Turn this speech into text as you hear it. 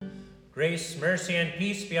Grace, mercy, and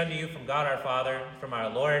peace be unto you from God our Father, from our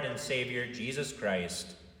Lord and Savior, Jesus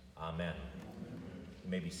Christ. Amen.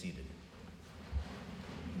 You may be seated.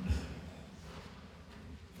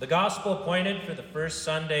 The gospel appointed for the first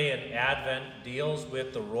Sunday in Advent deals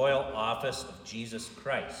with the royal office of Jesus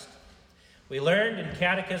Christ. We learned in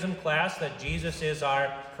catechism class that Jesus is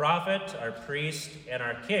our prophet, our priest, and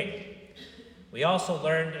our king. We also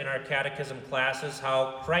learned in our catechism classes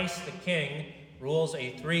how Christ the King rules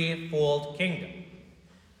a threefold kingdom.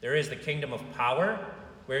 There is the kingdom of power,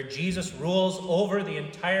 where Jesus rules over the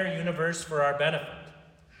entire universe for our benefit.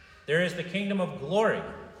 There is the kingdom of glory,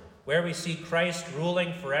 where we see Christ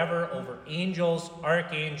ruling forever over angels,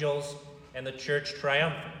 archangels, and the church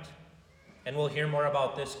triumphant. And we'll hear more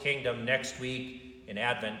about this kingdom next week in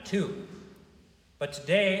Advent 2. But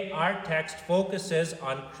today, our text focuses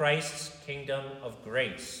on Christ's kingdom of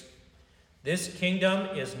grace. This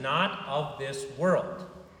kingdom is not of this world.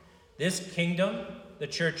 This kingdom, the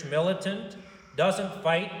church militant, doesn't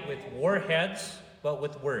fight with warheads, but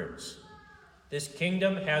with words. This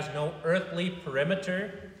kingdom has no earthly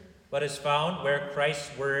perimeter, but is found where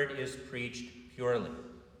Christ's word is preached purely.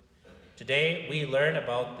 Today, we learn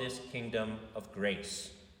about this kingdom of grace.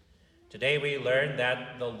 Today, we learn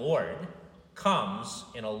that the Lord comes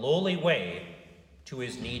in a lowly way to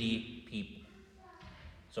his needy people.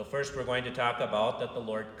 So first, we're going to talk about that the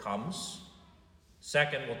Lord comes.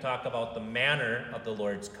 Second, we'll talk about the manner of the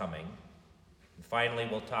Lord's coming. And finally,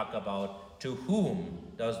 we'll talk about to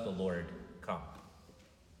whom does the Lord come.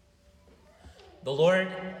 The Lord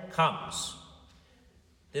comes.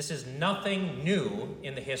 This is nothing new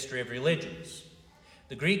in the history of religions.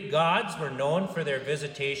 The Greek gods were known for their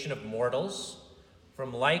visitation of mortals,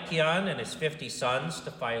 from Lycaon and his 50 sons to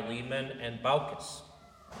Philemon and Baucis.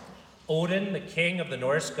 Odin, the king of the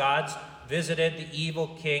Norse gods, visited the evil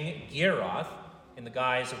king Geirroth in the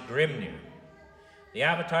guise of Grimnir. The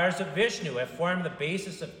avatars of Vishnu have formed the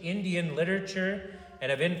basis of Indian literature and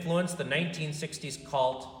have influenced the 1960s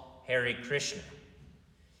cult Hare Krishna.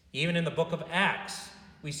 Even in the book of Acts,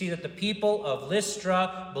 we see that the people of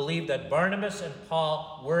Lystra believed that Barnabas and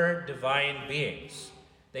Paul were divine beings.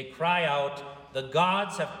 They cry out, "The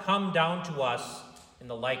gods have come down to us in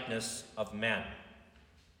the likeness of men."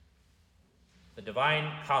 The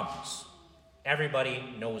divine comes.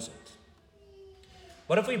 Everybody knows it.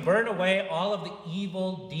 What if we burn away all of the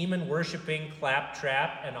evil, demon-worshipping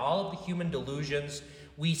claptrap and all of the human delusions?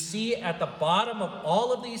 We see at the bottom of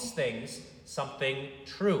all of these things something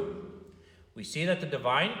true. We see that the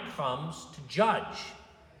divine comes to judge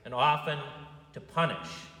and often to punish.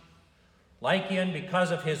 Lycaon, because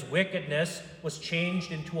of his wickedness, was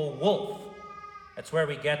changed into a wolf. That's where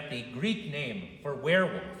we get the Greek name for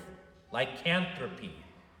werewolf, lycanthropy.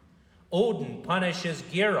 Odin punishes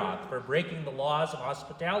Geirroth for breaking the laws of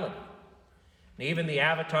hospitality. And even the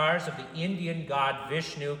avatars of the Indian god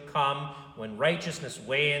Vishnu come when righteousness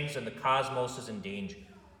wanes and the cosmos is in danger.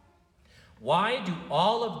 Why do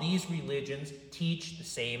all of these religions teach the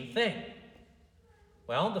same thing?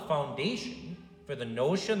 Well, the foundation for the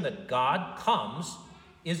notion that God comes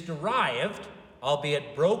is derived,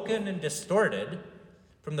 albeit broken and distorted,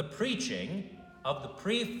 from the preaching of the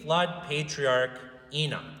pre-flood patriarch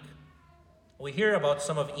Enoch. We hear about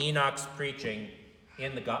some of Enoch's preaching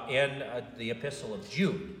in the Epistle of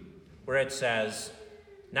Jude, where it says,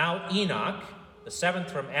 "Now Enoch, the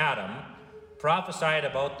seventh from Adam, prophesied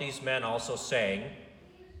about these men also, saying,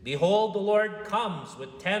 Behold, the Lord comes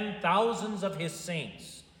with 10,000s of his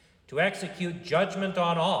saints to execute judgment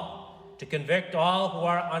on all, to convict all who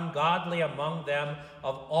are ungodly among them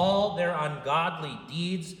of all their ungodly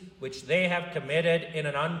deeds which they have committed in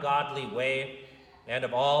an ungodly way, and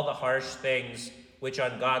of all the harsh things which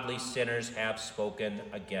ungodly sinners have spoken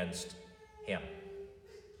against him."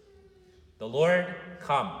 The Lord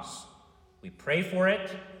comes. We pray for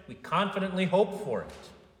it. We confidently hope for it.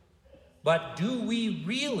 But do we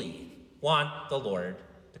really want the Lord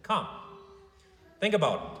to come? Think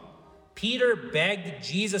about it. Peter begged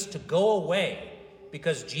Jesus to go away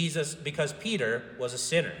because Peter was a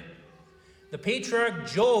sinner. The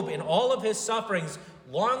patriarch Job, in all of his sufferings,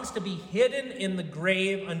 longs to be hidden in the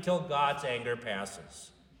grave until God's anger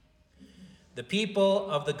passes. The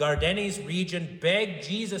people of the Gardenese region beg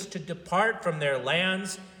Jesus to depart from their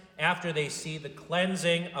lands after they see the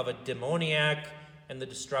cleansing of a demoniac and the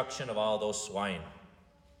destruction of all those swine.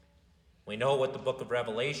 We know what the book of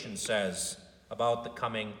Revelation says about the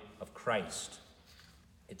coming of Christ.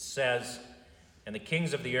 It says, "And the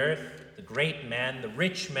kings of the earth, the great men, the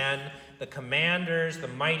rich men, the commanders, the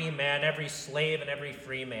mighty men, every slave and every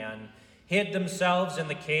free man, hid themselves in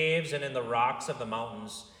the caves and in the rocks of the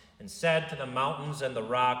mountains, and said to the mountains and the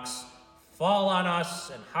rocks, fall on us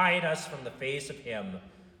and hide us from the face of him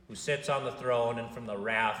who sits on the throne and from the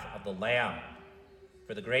wrath of the Lamb.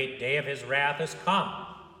 For the great day of his wrath is come,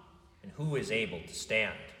 and who is able to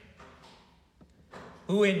stand?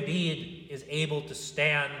 Who indeed is able to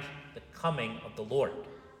stand the coming of the Lord?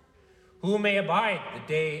 Who may abide the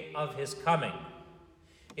day of his coming?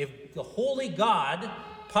 If the holy God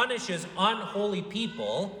punishes unholy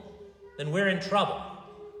people, then we're in trouble.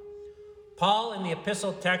 Paul, in the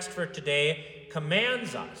epistle text for today,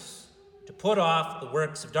 commands us to put off the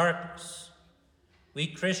works of darkness. We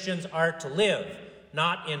Christians are to live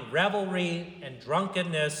not in revelry and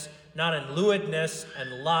drunkenness, not in lewdness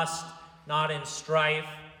and lust, not in strife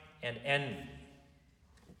and envy.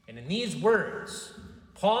 And in these words,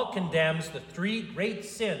 Paul condemns the three great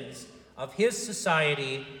sins of his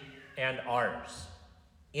society and ours: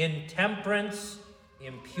 intemperance,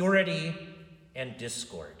 impurity, and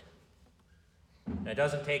discord. And it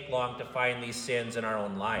doesn't take long to find these sins in our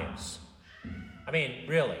own lives. I mean,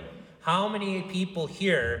 really, how many people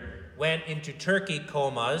here went into turkey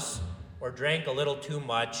comas or drank a little too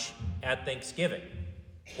much at Thanksgiving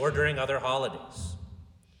or during other holidays?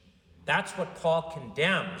 That's what Paul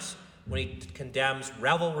condemns when he condemns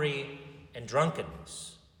revelry and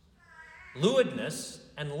drunkenness. Lewdness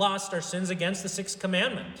and lust are sins against the sixth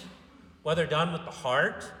commandment, whether done with the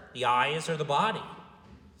heart, the eyes, or the body.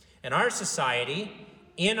 And our society,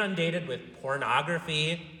 inundated with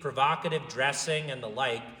pornography, provocative dressing, and the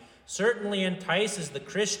like, certainly entices the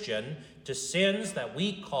Christian to sins that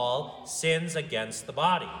we call sins against the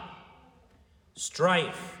body.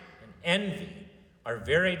 Strife and envy are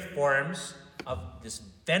varied forms of this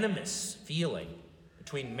venomous feeling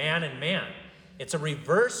between man and man. It's a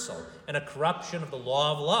reversal and a corruption of the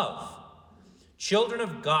law of love. Children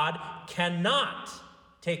of God cannot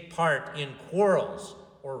take part in quarrels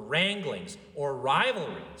or wranglings or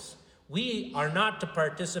rivalries. We are not to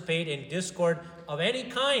participate in discord of any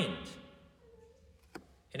kind.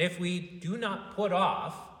 And if we do not put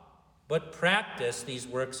off but practice these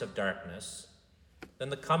works of darkness,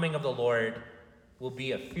 then the coming of the Lord will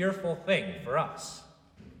be a fearful thing for us.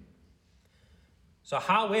 So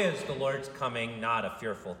how is the Lord's coming not a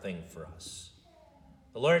fearful thing for us?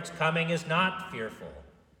 The Lord's coming is not fearful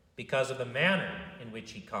because of the manner in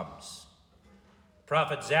which he comes.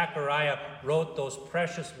 Prophet Zechariah wrote those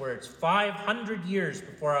precious words 500 years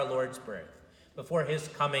before our Lord's birth, before his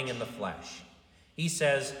coming in the flesh. He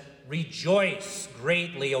says, "Rejoice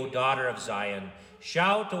greatly, O daughter of Zion.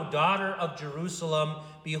 Shout, O daughter of Jerusalem.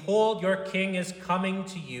 Behold, your king is coming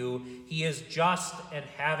to you. He is just and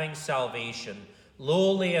having salvation,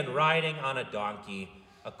 lowly and riding on a donkey,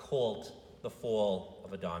 a colt, the foal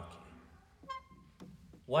of a donkey."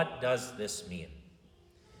 What does this mean?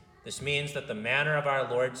 This means that the manner of our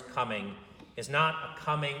Lord's coming is not a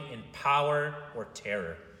coming in power or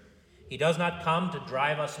terror. He does not come to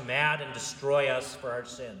drive us mad and destroy us for our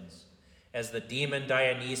sins, as the demon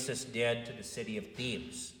Dionysus did to the city of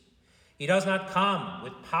Thebes. He does not come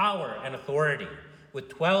with power and authority, with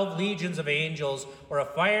 12 legions of angels, or a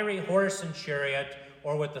fiery horse and chariot,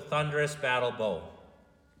 or with the thunderous battle bow.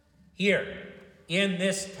 Here, in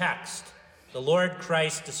this text, the Lord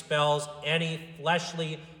Christ dispels any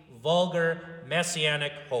fleshly, vulgar,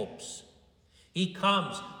 messianic hopes. He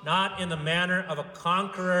comes not in the manner of a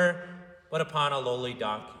conqueror, but upon a lowly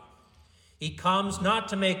donkey. He comes not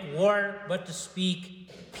to make war, but to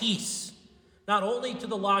speak peace, not only to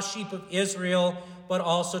the lost sheep of Israel, but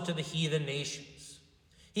also to the heathen nations.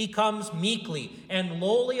 He comes meekly and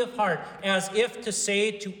lowly of heart, as if to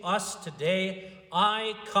say to us today,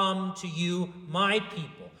 "I come to you, my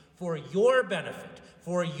people, for your benefit,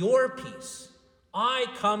 for your peace. I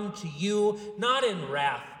come to you not in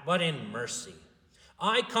wrath, but in mercy.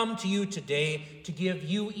 I come to you today to give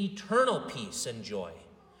you eternal peace and joy.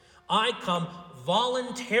 I come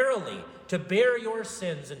voluntarily to bear your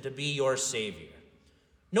sins and to be your Savior.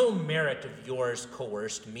 No merit of yours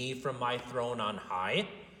coerced me from my throne on high.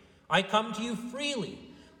 I come to you freely,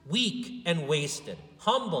 weak and wasted,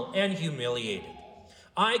 humble and humiliated.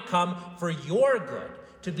 I come for your good,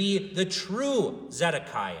 to be the true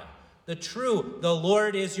Zedekiah, the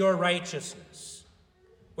Lord is your righteousness.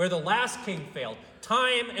 Where the last king failed,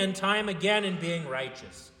 time and time again in being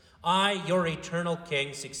righteous, I, your eternal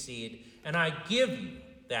king, succeed, and I give you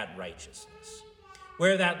that righteousness.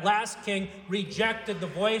 Where that last king rejected the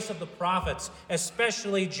voice of the prophets,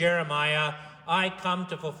 especially Jeremiah, I come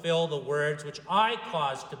to fulfill the words which I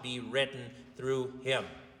caused to be written through him.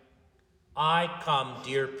 I come,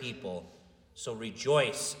 dear people, so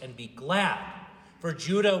rejoice and be glad, for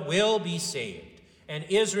Judah will be saved, and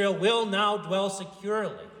Israel will now dwell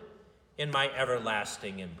securely in my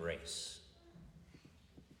everlasting embrace.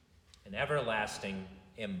 an everlasting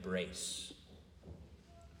embrace.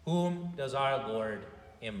 Whom does our Lord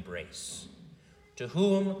embrace? To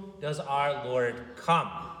whom does our Lord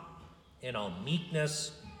come in all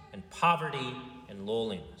meekness and poverty and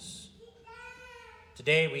lowliness?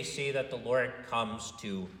 Today we see that the Lord comes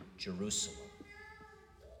to Jerusalem.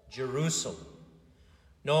 Jerusalem,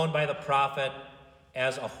 known by the prophet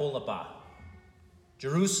as Aholibah.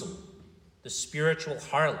 Jerusalem, the spiritual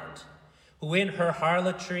harlot, who in her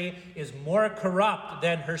harlotry is more corrupt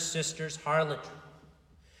than her sister's harlotry.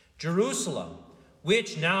 Jerusalem,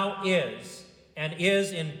 which now is and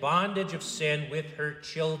is in bondage of sin with her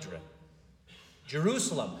children.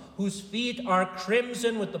 Jerusalem, whose feet are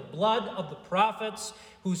crimson with the blood of the prophets,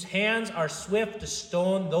 whose hands are swift to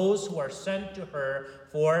stone those who are sent to her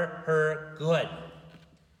for her good.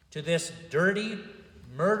 To this dirty,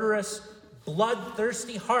 murderous,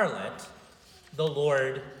 bloodthirsty harlot, the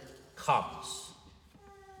Lord comes.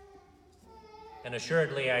 And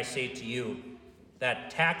assuredly I say to you that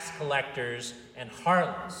tax collectors and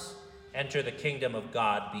harlots enter the kingdom of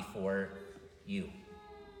God before you.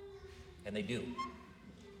 And they do.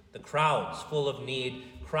 The crowds, full of need,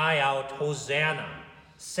 cry out, Hosanna,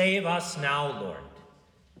 save us now, Lord.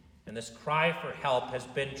 And this cry for help has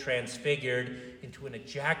been transfigured into an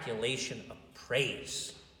ejaculation of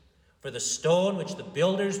praise. For the stone which the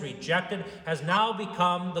builders rejected has now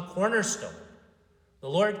become the cornerstone. The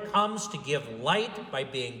Lord comes to give light by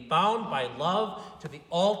being bound by love to the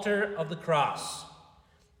altar of the cross.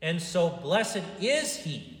 And so blessed is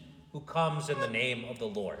he who comes in the name of the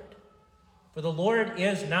Lord. For the Lord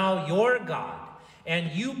is now your God,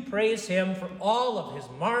 and you praise him for all of his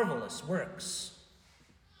marvelous works.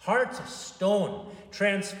 Hearts of stone,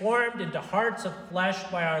 transformed into hearts of flesh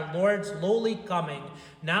by our Lord's lowly coming,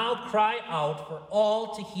 now cry out for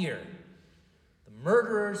all to hear. The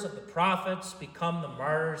murderers of the prophets become the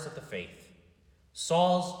martyrs of the faith.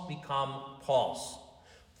 Saul's become Paul's.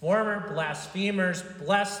 Former blasphemers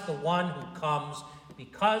bless the one who comes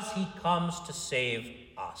because he comes to save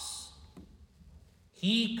us.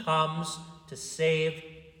 He comes to save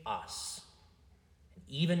us. And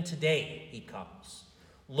even today he comes,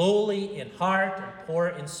 lowly in heart and poor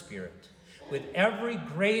in spirit. With every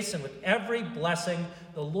grace and with every blessing,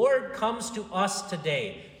 the Lord comes to us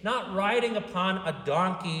today, not riding upon a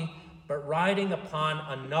donkey, but riding upon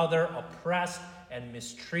another oppressed and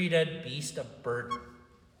mistreated beast of burden,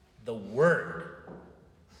 the Word.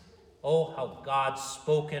 Oh, how God's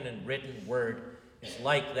spoken and written word is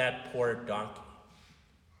like that poor donkey.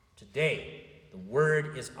 Today, the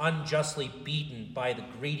Word is unjustly beaten by the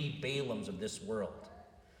greedy Balaams of this world.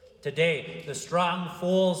 Today, the strong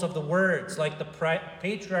foals of the words, like the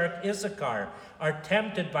patriarch Issachar, are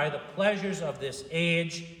tempted by the pleasures of this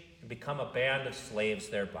age and become a band of slaves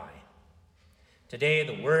thereby. Today,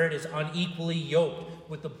 the word is unequally yoked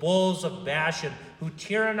with the bulls of Bashan who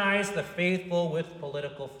tyrannize the faithful with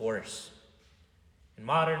political force. In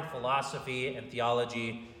modern philosophy and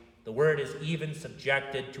theology, the word is even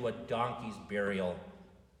subjected to a donkey's burial,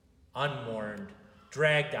 unmourned,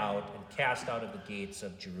 dragged out, and cast out of the gates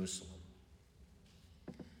of Jerusalem.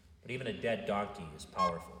 But even a dead donkey is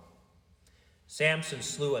powerful. Samson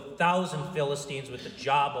slew 1,000 Philistines with the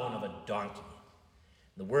jawbone of a donkey.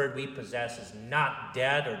 The word we possess is not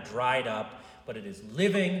dead or dried up, but it is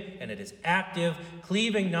living and it is active,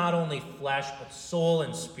 cleaving not only flesh, but soul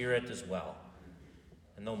and spirit as well.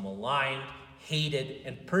 And though maligned, hated,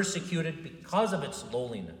 and persecuted because of its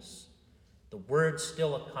lowliness, the word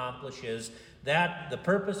still accomplishes that the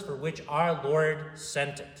purpose for which our Lord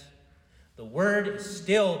sent it. The word is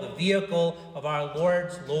still the vehicle of our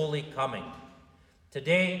Lord's lowly coming.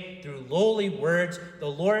 Today, through lowly words,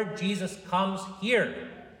 the Lord Jesus comes here,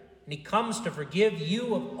 and he comes to forgive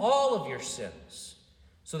you of all of your sins,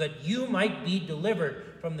 so that you might be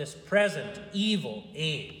delivered from this present evil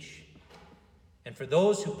age. And for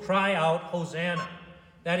those who cry out, Hosanna,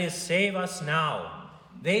 that is, save us now,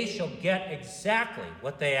 they shall get exactly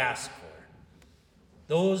what they ask for.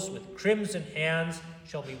 Those with crimson hands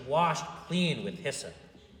shall be washed clean with hyssop.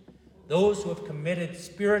 Those who have committed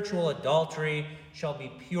spiritual adultery shall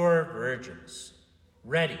be pure virgins,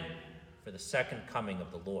 ready for the second coming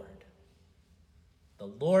of the Lord. The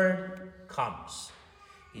Lord comes.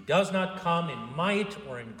 He does not come in might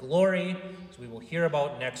or in glory, as we will hear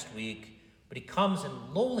about next week, but he comes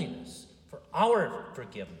in lowliness for our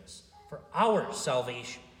forgiveness, for our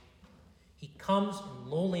salvation. He comes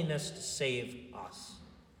in lowliness to save us.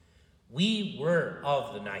 We were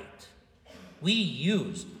of the night. We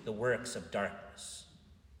used the works of darkness.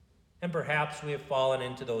 And perhaps we have fallen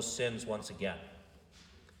into those sins once again.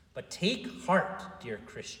 But take heart, dear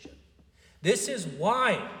Christian. This is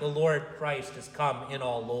why the Lord Christ has come in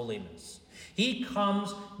all lowliness. He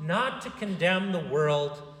comes not to condemn the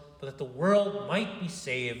world, but that the world might be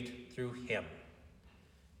saved through him.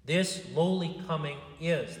 This lowly coming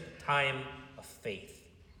is the time of faith.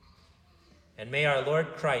 And may our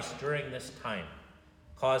Lord Christ during this time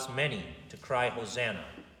cause many to cry Hosanna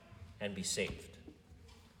and be saved.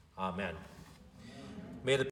 Amen. May the